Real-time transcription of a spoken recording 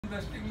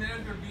Investing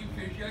layer जो deep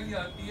fascia की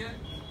आती है,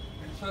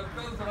 it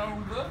circles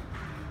around the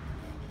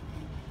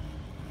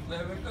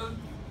clavicle,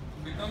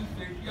 becomes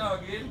fascia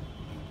again.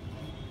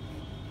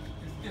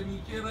 इसके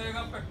नीचे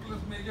रहेगा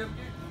पेक्टोरस मेजर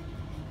के,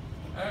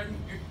 and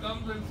it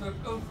comes and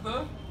circles the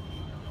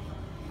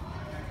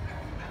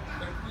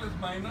pectoralis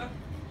minor,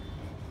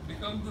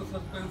 becomes the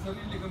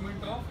suspensory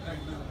ligament of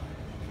axilla.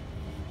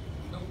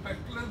 The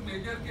pectoralis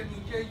major के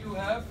नीचे you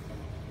have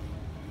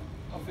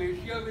a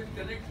fascia which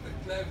connects the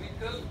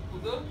clavicle to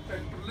the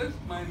pectoralis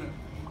minor.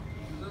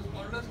 This is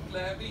called as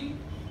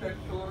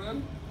clavipectoral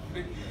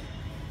fascia.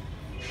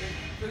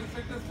 Since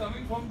it is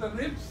coming from the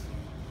ribs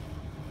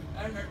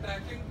and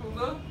attaching to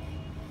the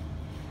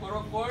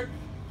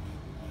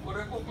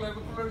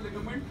coracoclavicular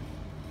ligament,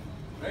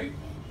 right?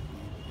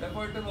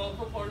 Therefore, it is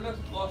also called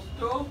as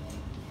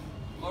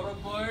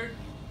costocoracoid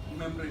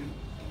membrane.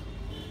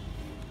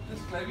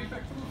 This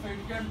clavipectoral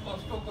fascia and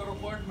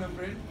costocoracoid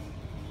membrane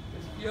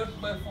is pierced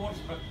by 4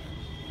 structures.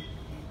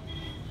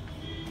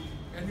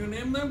 Can you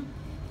name them?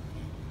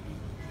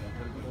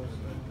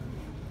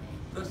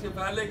 The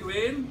cephalic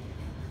vein,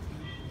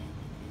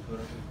 the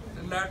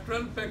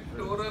lateral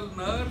pectoral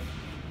nerve,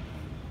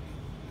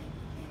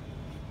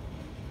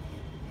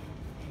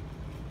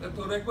 the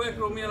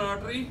thoracoacromial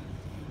artery,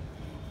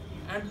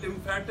 and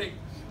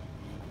lymphatics,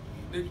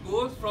 which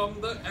goes from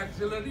the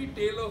axillary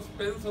tail of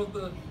spines of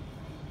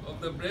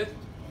the breast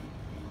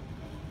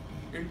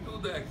into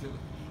the axilla.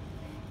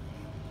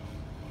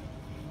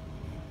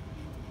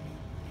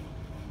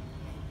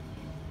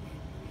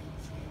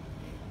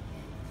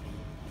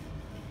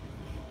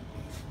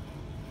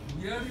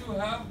 Here you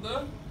have the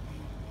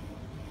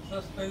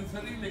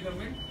suspensory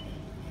ligament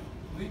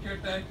which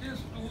attaches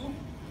to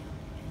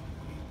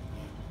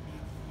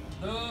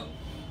the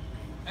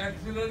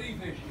axillary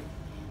fascia.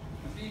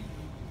 See,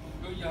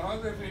 जो यहाँ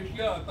से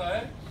fascia आता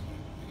है,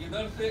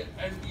 इधर से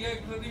anti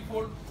axillary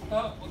fold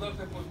उठा, उधर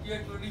से पोस्टीरियर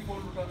एक्सिलरी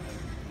फोल्ड उठा,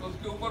 तो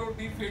उसके ऊपर वो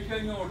डीप फेशिया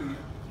यहाँ उड़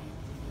गया.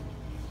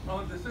 Now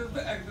this is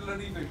the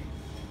axillary fascia.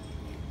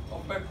 और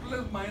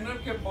पेक्टोरस माइनर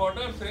के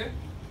बॉर्डर से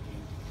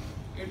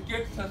it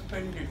gets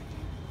suspended.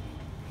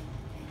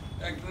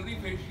 Axillary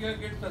fascia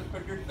gets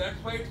suspended. That's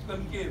why it's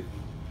concave.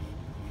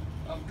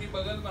 अपनी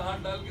बगल में हाथ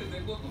डाल के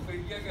देखो तो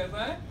फेशिया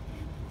कैसा है?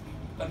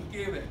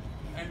 Concave है.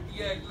 एंटी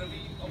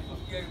एक्सिलरी और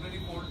पोस्टीरियर एक्सिलरी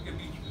फोल्ड के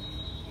बीच में.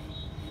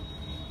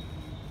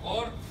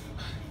 और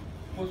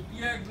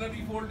पोस्टीरियर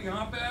एक्सिलरी फोल्ड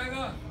यहाँ पे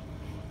आएगा,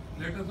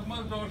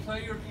 लेटरसमस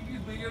डॉर्साई और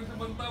टीटीस मेजर से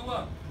बनता हुआ.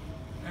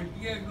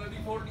 एंटी एक्सिलरी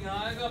फोल्ड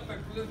यहाँ आएगा,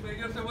 पेक्टोरस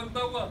मेजर से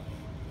बनता हुआ.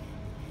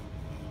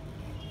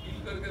 फील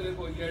करके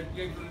देखो, ये anti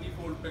axillary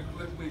fold,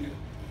 pectoralis major,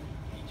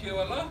 पीछे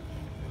वाला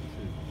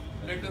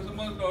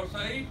लेटरसमस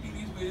डॉर्साई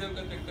टीटीस मेजर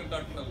का चक्कर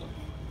काटता हुआ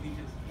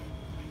नीचे से.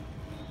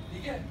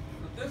 ठीक है.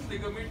 This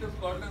ligament is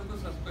called as the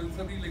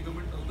suspensory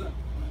ligament of the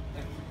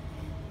axilla.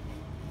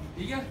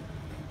 ठीक है.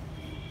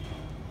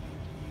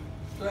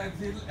 तो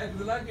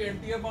एक्सिला की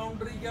एंटीरियर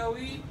बाउंड्री क्या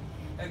हुई?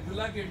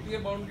 एक्सिला की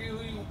एंटीरियर बाउंड्री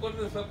हुई ऊपर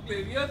से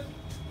subclavius,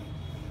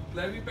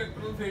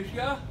 क्लेविपेक्टोरल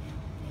fascia,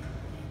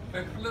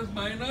 pectoralis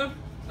minor,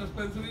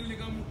 suspensory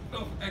ligament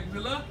of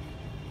axilla,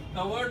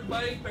 covered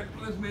by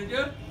pectoralis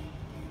major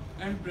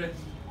and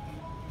breast.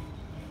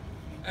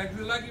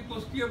 Axilla की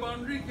पोस्टीरियर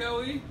बाउंड्री क्या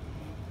हुई?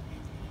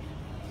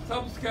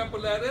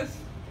 subscapularis,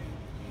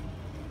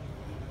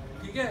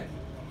 ठीक है,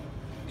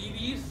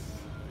 teres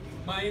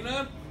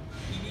minor,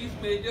 teres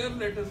major,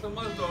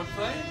 latissimus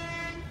dorsi,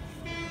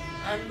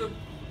 and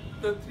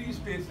the 3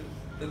 spaces,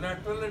 the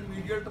lateral and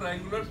medial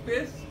triangular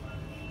space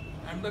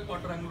and the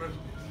quadrangular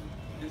space.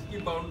 इसकी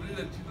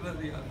boundaries अच्छी तरह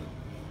से याद है.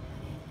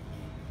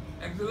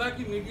 एक्सिला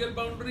की मीडियल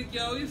बाउंड्री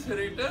क्या हुई?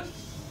 Serratus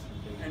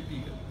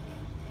anterior.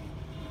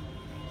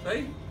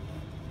 सही.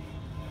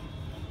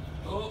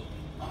 तो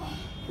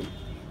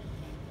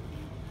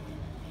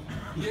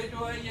ये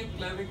जो है, ये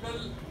क्लेविकल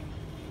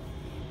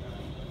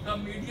का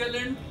मीडियल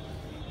एंड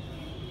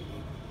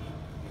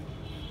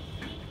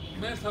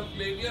में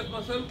subclavius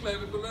muscle,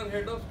 clavicular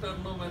head of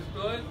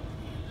स्टर्नोमेस्टोइड.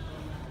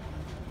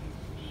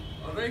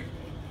 Alright.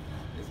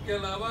 इसके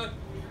अलावा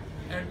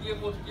anterior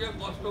posterior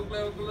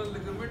कॉस्टोक्लेविकुलर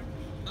ligament,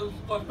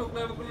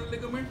 कॉस्टोक्लेविकुलर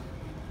ligament,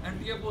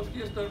 anterior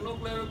posterior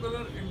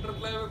sternoclavicular,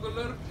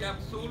 इंटरक्लेविकुलर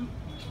capsule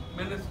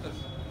meniscus,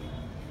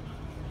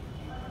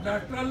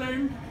 lateral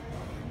and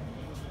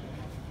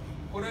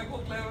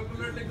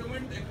coracoclavicular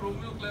ligament,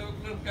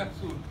 acromioclavicular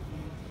capsule,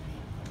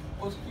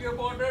 posterior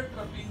border,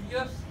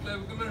 trapezius,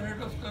 clavicular head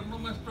of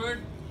sternomastoid,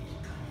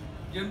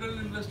 general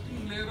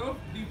investing layer of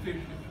deep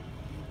fascia.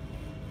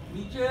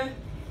 नीचे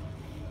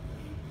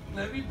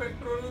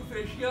clavipectoral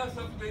fascia,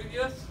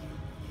 subclavius.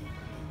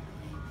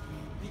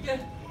 ठीक है.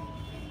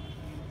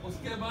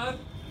 उसके बाद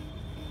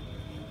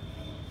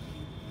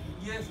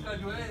ये इसका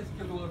जो है,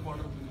 इसके लोअर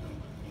बॉर्डर से,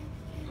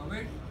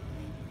 ऑलराइट.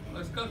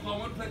 इसका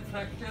कॉमन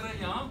फ्रैक्चर है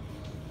यहाँ.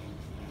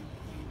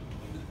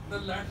 The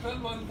lateral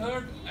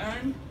 1/3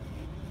 and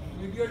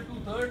medial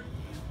 2/3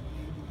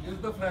 is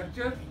the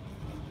fracture.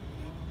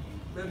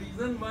 The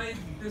reason why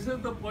this is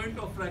the point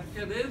of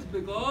fracture is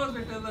because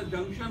it is a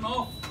junction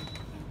of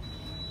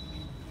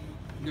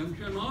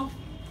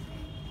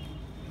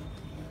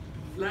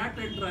flat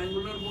and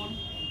triangular bone,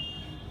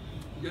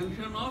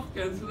 junction of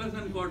cancellous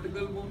and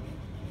cortical bone,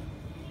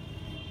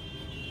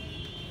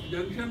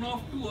 junction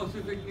of two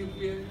ossific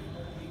nuclei,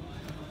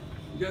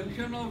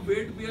 junction of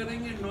weight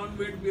bearing and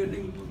non-weight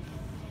bearing bone.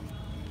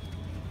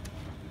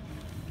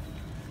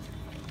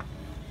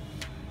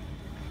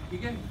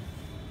 Okay?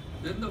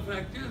 Then the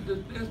fracture is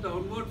displaced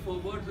downward,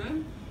 forwards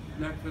and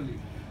laterally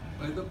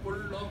by the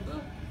pull of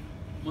the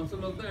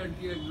muscle of the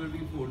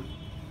anti-axillary fold.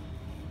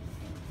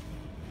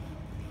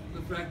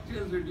 The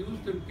fracture is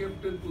reduced and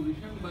kept in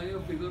position by a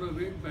figure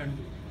of 8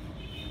 bandage.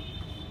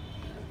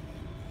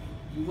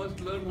 You must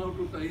learn how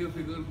to tie a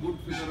good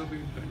figure of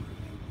 8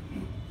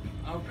 bandage.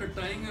 After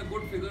tying a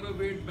good figure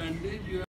of 8 bandage, you